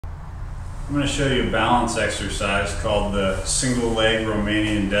I'm going to show you a balance exercise called the single leg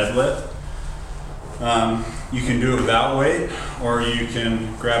Romanian deadlift. You can do it without weight, or you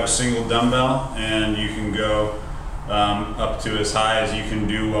can grab a single dumbbell and you can go up to as high as you can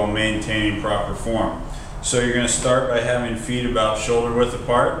do while maintaining proper form. So you're going to start by having feet about shoulder width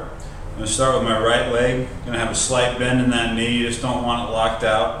apart. I'm going to start with my right leg. I'm going to have a slight bend in that knee. You just don't want it locked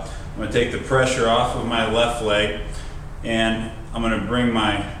out. I'm going to take the pressure off of my left leg, and I'm going to bring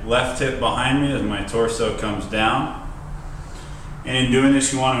my left hip behind me as my torso comes down. And in doing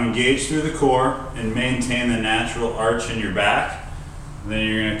this, you want to engage through the core and maintain the natural arch in your back. And then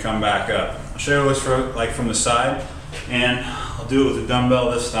you're going to come back up. I'll show you this from the side, and I'll do it with a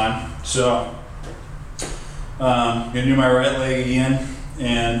dumbbell this time. So I'm going to do my right leg again,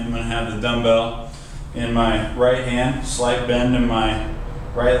 and I'm going to have the dumbbell in my right hand, slight bend in my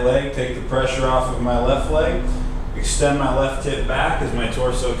right leg, take the pressure off of my left leg, extend my left hip back as my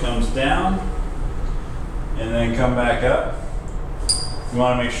torso comes down, and then come back up. You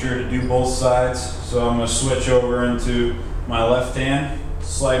want to make sure to do both sides, so I'm going to switch over into my left hand,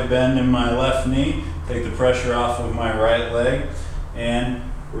 slight bend in my left knee, take the pressure off of my right leg, and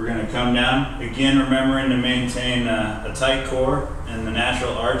we're going to come down. Again, remembering to maintain a tight core and the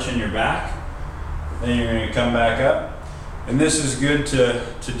natural arch in your back. Then you're going to come back up. And this is good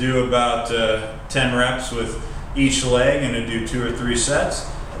to do about 10 reps with each leg and to do 2 or 3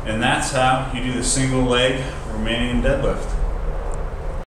 sets. And that's how you do the single leg Romanian deadlift.